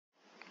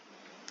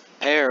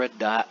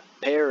Peridot,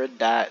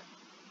 Peridot.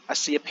 I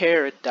see a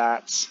pair of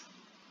dots.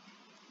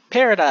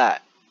 Peridot.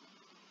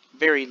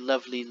 Very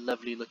lovely,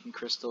 lovely looking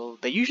crystal.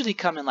 They usually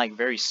come in like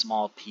very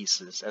small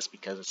pieces. That's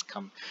because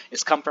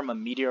it's come from a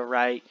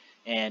meteorite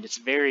and it's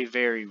very,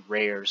 very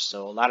rare.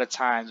 So a lot of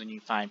times when you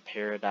find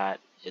Peridot,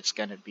 it's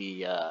gonna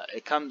be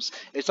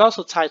it's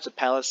also tied to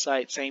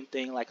palisite, same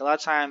thing. Like a lot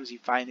of times you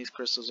find these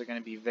crystals are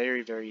gonna be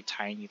very, very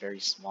tiny, very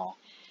small.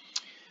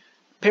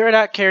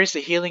 Peridot carries the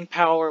healing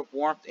power,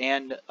 warmth,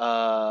 and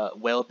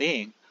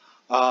well-being.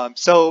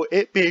 So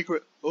it being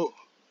oh,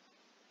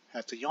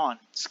 had to yawn.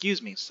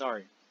 Excuse me,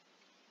 sorry.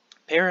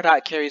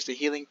 Peridot carries the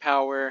healing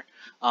power,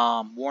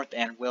 warmth,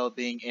 and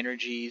well-being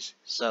energies.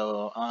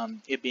 So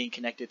it being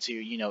connected to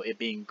it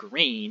being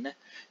green,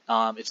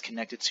 it's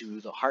connected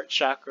to the heart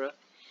chakra.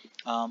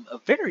 A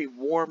very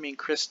warming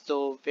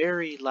crystal,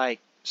 very like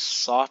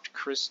soft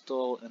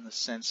crystal in the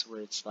sense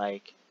where it's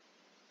like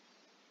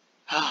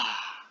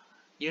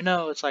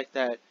it's like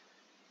that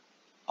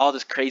all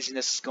this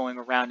craziness is going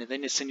around, and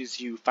then as soon as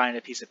you find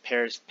a piece of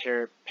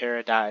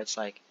Peridot, it's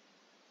like,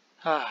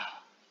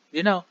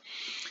 you know,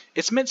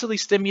 it's mentally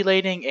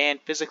stimulating and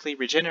physically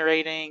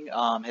regenerating,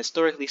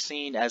 historically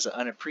seen as an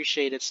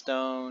unappreciated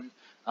stone,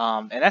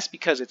 and that's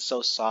because it's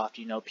so soft.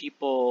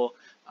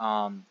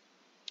 Um,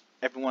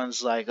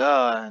 everyone's like,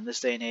 in this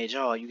day and age,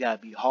 oh, you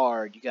gotta be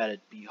hard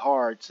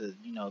to,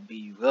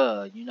 be,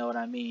 you know what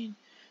I mean?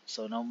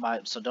 So don't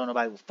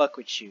nobody will fuck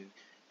with you.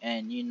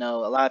 And a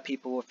lot of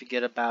people will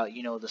forget about,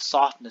 the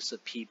softness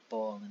of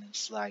people, and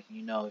it's like,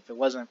 if it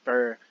wasn't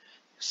for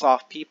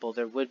soft people,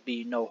 there would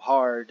be no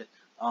hard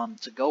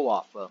to go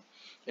off of.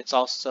 It's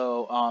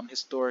also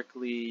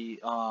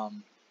historically a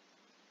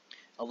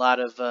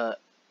lot of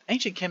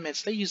ancient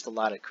chemists, they used a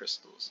lot of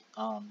crystals.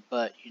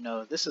 But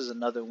this is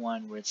another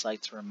one where it's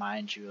like to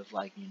remind you of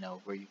like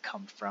where you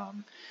come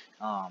from,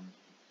 um,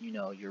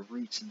 your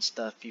roots and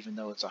stuff. Even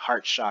though it's a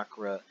heart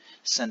chakra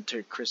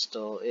centered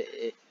crystal,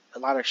 a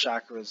lot of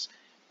chakras.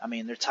 I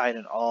mean, they're tied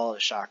in all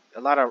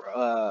A lot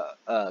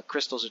of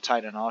crystals are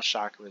tied in all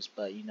chakras,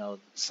 but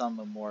some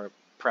are more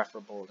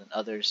preferable than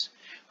others.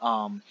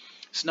 Um,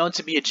 it's known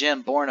to be a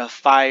gem born of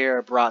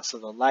fire, brought to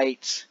the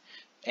light,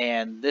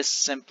 and this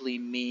simply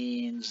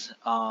means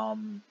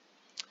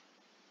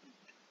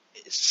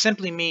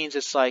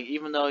it's like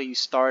even though you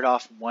start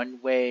off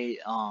one way,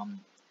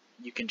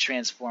 you can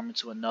transform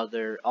into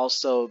another.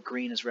 Also,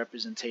 green is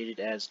represented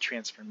as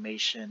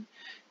transformation,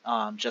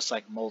 just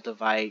like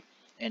moldavite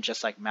and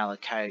just like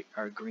malachite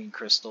are green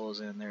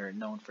crystals, and they're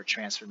known for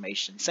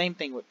transformation. Same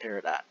thing with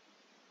peridot.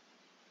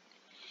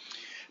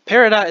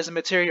 Peridot is a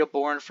material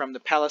born from the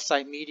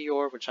Palisite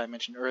meteor, which I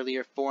mentioned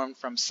earlier, formed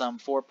from some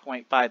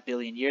 4.5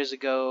 billion years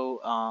ago.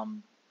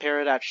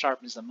 Peridot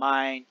sharpens the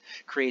mind,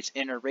 creates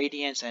inner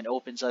radiance, and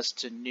opens us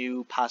to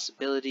new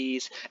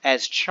possibilities,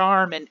 adds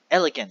charm and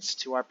elegance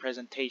to our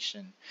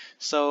presentation.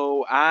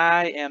 So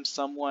I am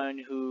someone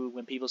who,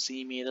 when people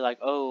see me, they're like,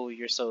 "Oh,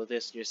 you're so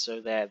this, you're so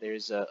that."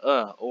 There's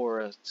a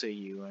aura to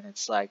you, and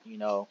it's like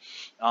Peridot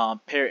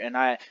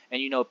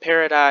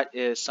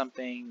is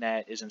something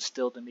that is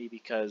instilled in me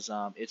because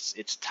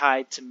it's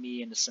tied to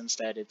me in the sense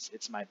that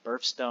it's my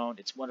birthstone.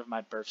 It's one of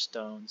my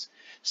birthstones.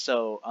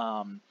 So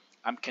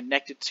I'm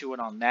connected to it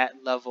on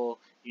that level.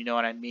 You know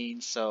what I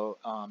mean? So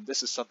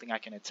this is something I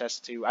can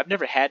attest to. I've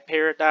never had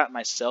Peridot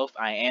myself.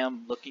 I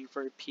am looking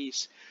for a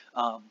piece,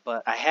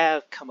 but I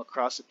have come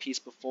across a piece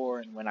before,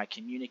 and when I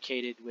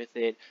communicated with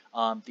it,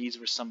 these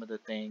were some of the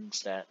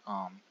things that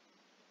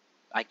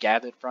I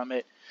gathered from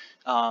it.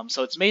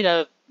 So it's made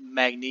of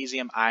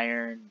magnesium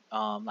iron.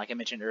 Like I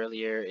mentioned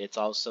earlier, it's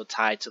also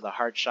tied to the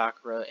heart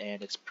chakra,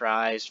 and it's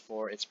prized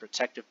for its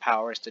protective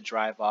powers to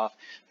drive off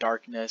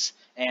darkness.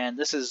 And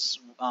this is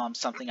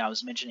something I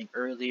was mentioning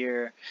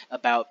earlier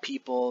about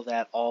people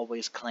that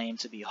always claim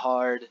to be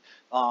hard.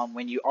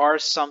 When you are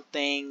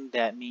something,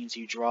 that means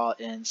you draw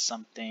in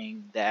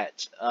something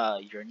that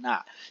you're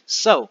not.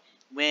 So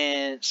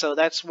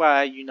that's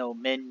why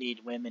men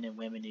need women and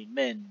women need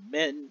men.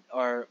 Men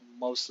are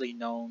mostly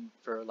known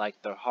for like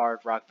the hard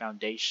rock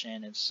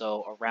foundation, and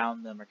so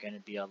around them are going to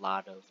be a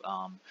lot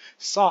of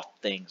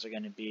soft things. Are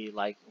going to be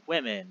like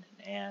women,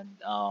 and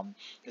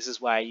this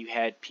is why you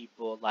had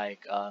people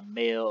like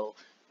male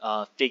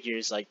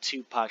figures like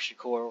Tupac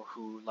Shakur,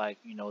 who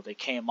they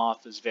came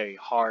off as very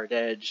hard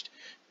edged,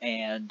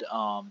 and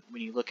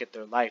when you look at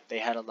their life, they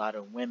had a lot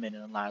of women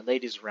and a lot of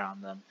ladies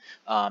around them.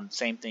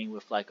 Same thing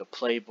with like a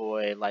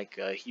playboy, like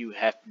Hugh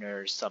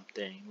Hefner or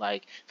something.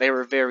 Like they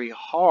were very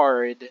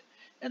hard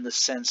in the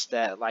sense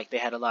that like they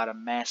had a lot of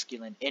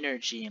masculine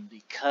energy, and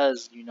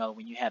because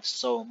when you have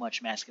so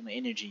much masculine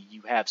energy,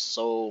 you have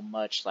so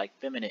much like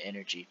feminine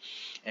energy,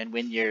 and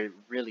when you're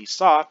really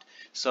soft,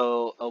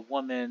 so a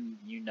woman,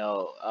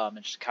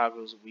 in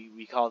Chicago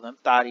we call them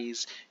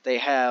thotties. They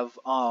have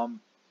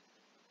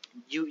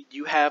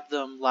you have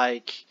them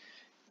like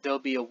there'll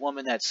be a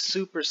woman that's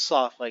super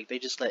soft, like they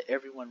just let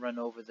everyone run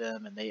over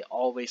them, and they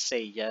always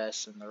say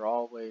yes, and they're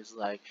always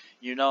like,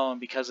 and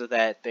because of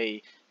that,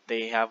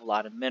 they have a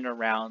lot of men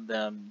around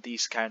them,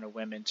 these kind of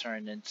women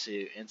turn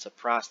into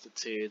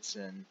prostitutes,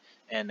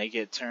 and they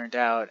get turned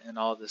out and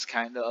all this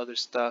kind of other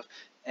stuff.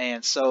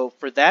 And so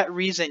for that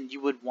reason, you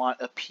would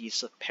want a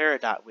piece of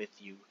Peridot with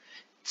you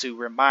to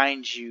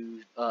remind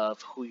you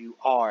of who you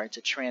are and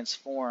to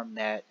transform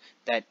that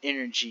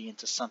energy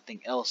into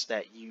something else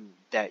that you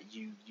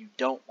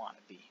don't want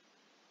to be.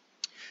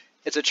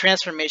 It's a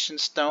transformation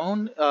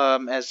stone,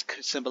 as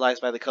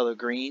symbolized by the color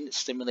green. It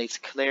stimulates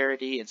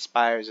clarity,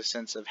 inspires a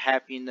sense of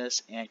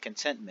happiness and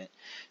contentment.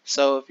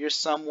 So if you're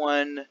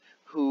someone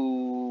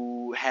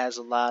who has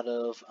a lot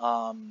of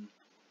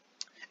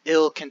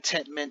ill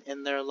contentment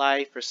in their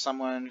life, or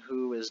someone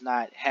who is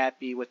not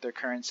happy with their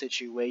current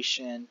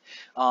situation,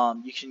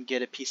 you can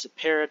get a piece of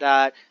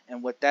Peridot,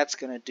 and what that's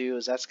going to do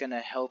is that's going to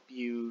help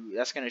you,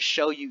 that's going to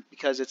show you,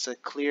 because it's a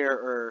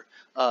clearer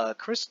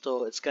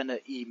crystal, it's going to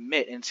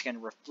emit and it's going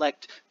to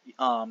reflect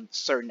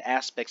certain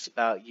aspects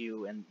about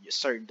you and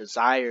certain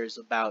desires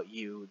about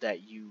you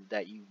that you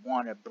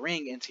want to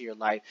bring into your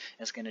life,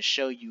 and it's going to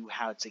show you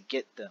how to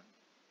get them.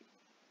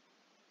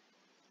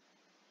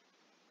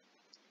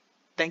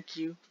 Thank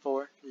you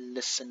for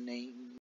listening.